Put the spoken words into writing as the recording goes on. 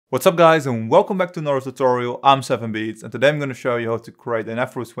What's up guys and welcome back to another tutorial. I'm 7beats and today I'm going to show you how to create an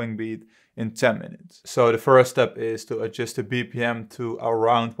Afro swing beat in 10 minutes. So the first step is to adjust the BPM to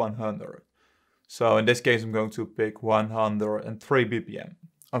around 100. So in this case I'm going to pick 103 BPM.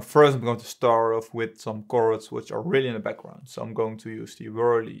 And first I'm going to start off with some chords which are really in the background. So I'm going to use the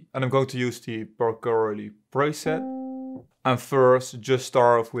Wurli and I'm going to use the per Wurli preset. And first just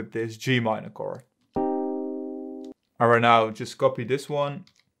start off with this G minor chord. And right now just copy this one.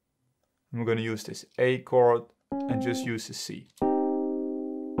 And we're going to use this A chord and just use the C.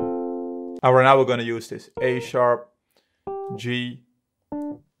 And right now we're going to use this A sharp, G,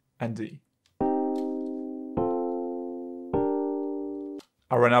 and D.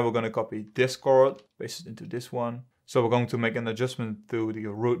 And right now we're going to copy this chord, paste it into this one. So we're going to make an adjustment to the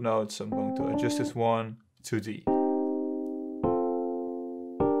root notes. So I'm going to adjust this one to D.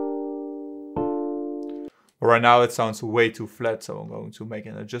 But right now it sounds way too flat, so I'm going to make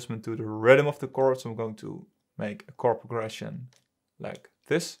an adjustment to the rhythm of the chord. So I'm going to make a chord progression like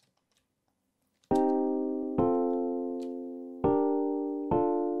this.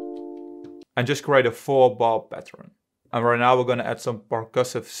 And just create a 4-bar pattern. And right now we're going to add some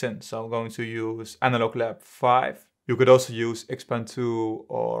percussive synth. So I'm going to use Analog Lab 5. You could also use Yxng Bane 2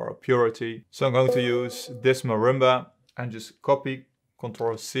 or Purity. So I'm going to use this marimba and just copy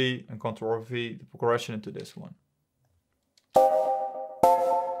Ctrl C and Ctrl V the progression into this one.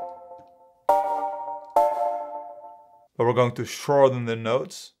 But we're going to shorten the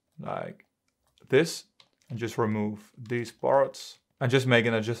notes like this and just remove these parts and just make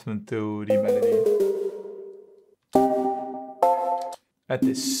an adjustment to the melody. At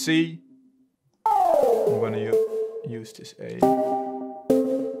this C, I'm going to use this A.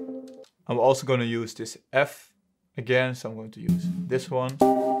 I'm also going to use this F again, so I'm going to use this one.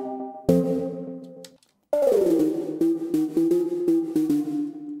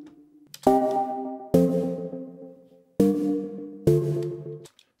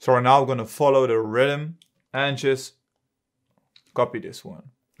 So right now we're going to follow the rhythm and just copy this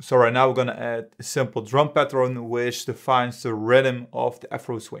one. So right now we're going to add a simple drum pattern which defines the rhythm of the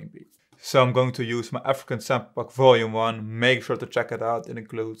Afro swing beat. So I'm going to use my African Sample Pack Volume 1. Make sure to check it out. It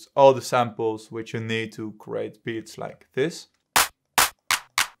includes all the samples which you need to create beats like this.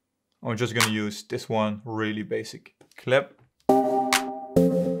 I'm just going to use this one, really basic clip. And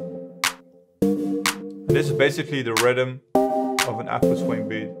this is basically the rhythm of an Afro swing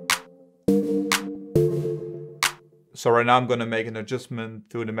beat. So right now I'm going to make an adjustment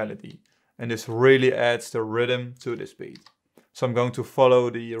to the melody. And this really adds the rhythm to this beat. So I'm going to follow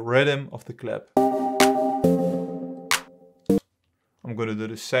the rhythm of the clap. I'm going to do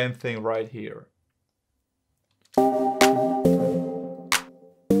the same thing right here.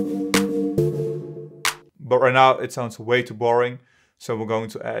 But right now it sounds way too boring. So we're going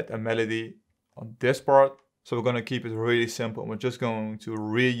to add a melody on this part. So we're going to keep it really simple. We're just going to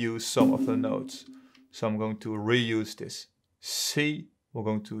reuse some of the notes. So I'm going to reuse this C. We're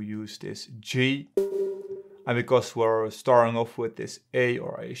going to use this G. And because we're starting off with this A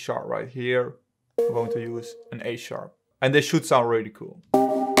or A sharp right here, we're going to use an A sharp. And this should sound really cool.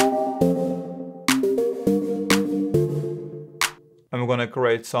 And we're going to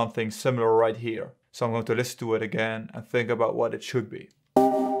create something similar right here. So I'm going to listen to it again and think about what it should be.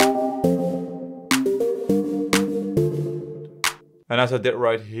 And as I did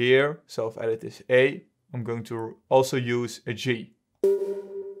right here, so I've added this A, I'm going to also use a G.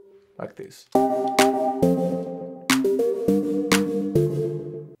 Like this.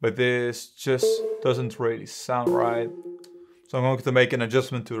 But this just doesn't really sound right. So I'm going to make an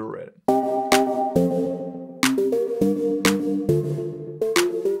adjustment to the rhythm.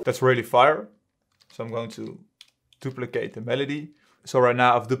 That's really fire. So I'm going to duplicate the melody. So right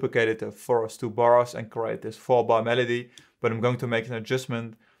now I've duplicated the first 2 bars and create this 4-bar melody. But I'm going to make an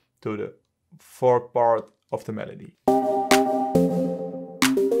adjustment to the 4th part of the melody.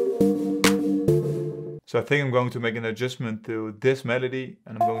 So I think I'm going to make an adjustment to this melody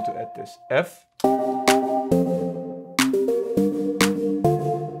and I'm going to add this F.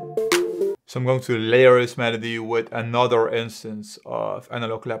 So I'm going to layer this melody with another instance of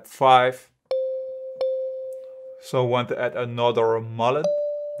Analog Lab 5. So I want to add another mullet,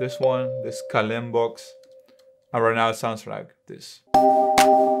 this one, this Kalim box. And right now it sounds like this.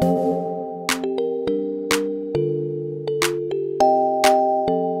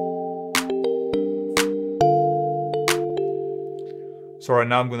 So right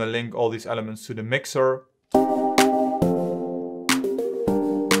now I'm going to link all these elements to the mixer. I'm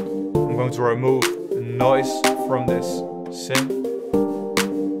going to remove the noise from this synth.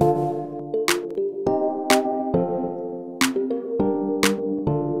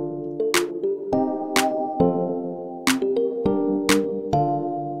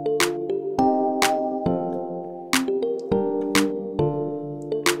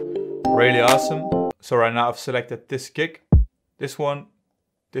 awesome. So right now I've selected this kick, this one,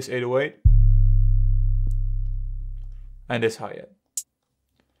 this 808, and this hi-hat.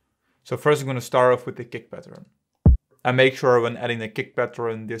 So first I'm going to start off with the kick pattern. And make sure when adding the kick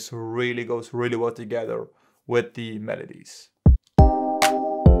pattern, this really goes really well together with the melodies.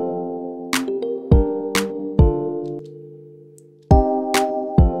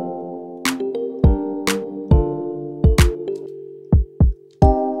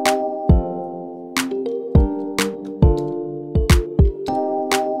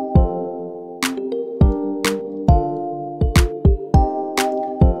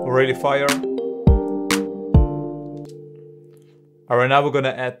 Really fire. Alright, now we're gonna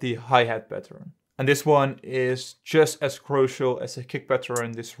add the hi-hat pattern. And this one is just as crucial as the kick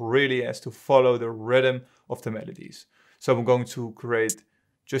pattern. This really has to follow the rhythm of the melodies. So I'm going to create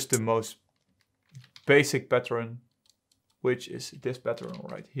just the most basic pattern, which is this pattern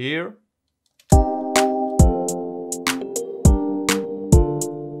right here.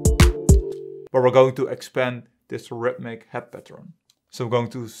 But we're going to expand this rhythmic hat pattern. So I'm going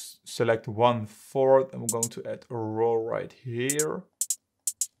to select 1/4 and we're going to add a roll right here.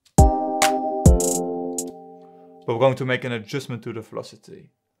 But we're going to make an adjustment to the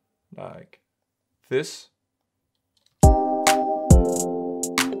velocity, like this. And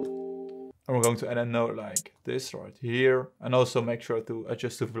we're going to add a note like this right here. And also make sure to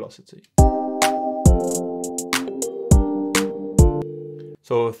adjust the velocity.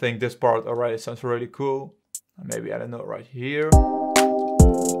 So I think this part already sounds really cool. And maybe add a note right here.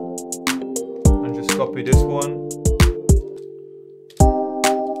 And just copy this one.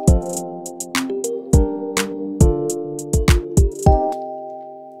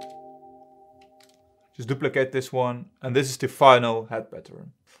 Just duplicate this one. And this is the final hat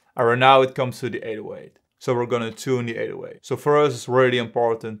pattern. Alright, now it comes to the 808. So we're gonna tune the 808. So for us, it's really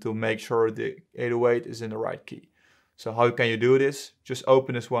important to make sure the 808 is in the right key. So how can you do this? Just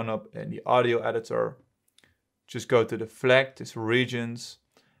open this one up in the audio editor. Just go to the flag, this regions,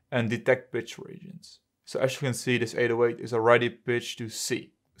 and detect pitch regions. So as you can see, this 808 is already pitched to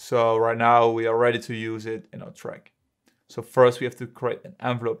C. So right now we are ready to use it in our track. So first we have to create an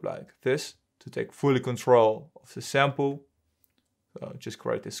envelope like this to take fully control of the sample. So just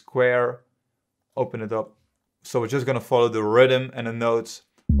create this square, open it up. So we're just gonna follow the rhythm and the notes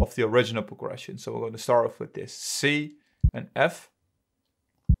of the original progression. So we're going to start off with this C and F.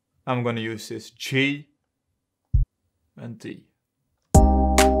 I'm going to use this G and D.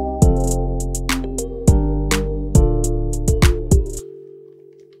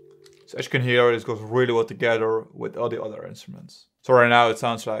 So as you can hear, this goes really well together with all the other instruments. So right now it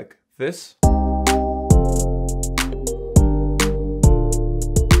sounds like this.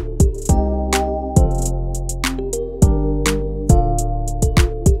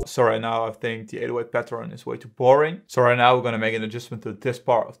 So right now I think the 808 pattern is way too boring. So right now we're going to make an adjustment to this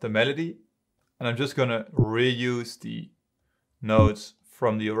part of the melody. And I'm just going to reuse the notes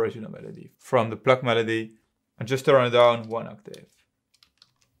from the original melody, from the plug melody, and just turn it down 1 octave.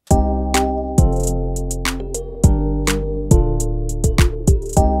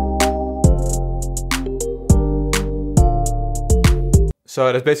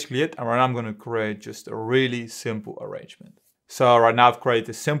 So that's basically it. And right now I'm going to create just a really simple arrangement. So right now I've created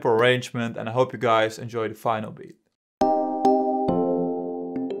a simple arrangement and I hope you guys enjoy the final beat.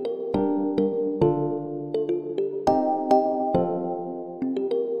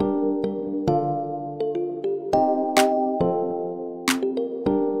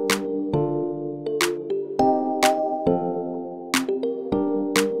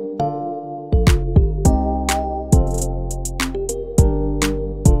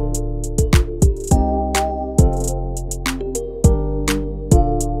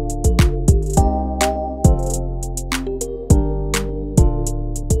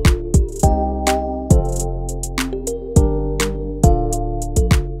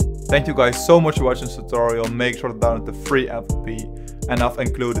 Thank you guys so much for watching this tutorial. Make sure to download the free FLP, and I've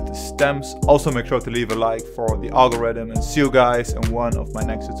included the stems. Also make sure to leave a like for the algorithm, and see you guys in one of my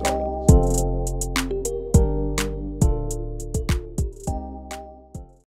next tutorials.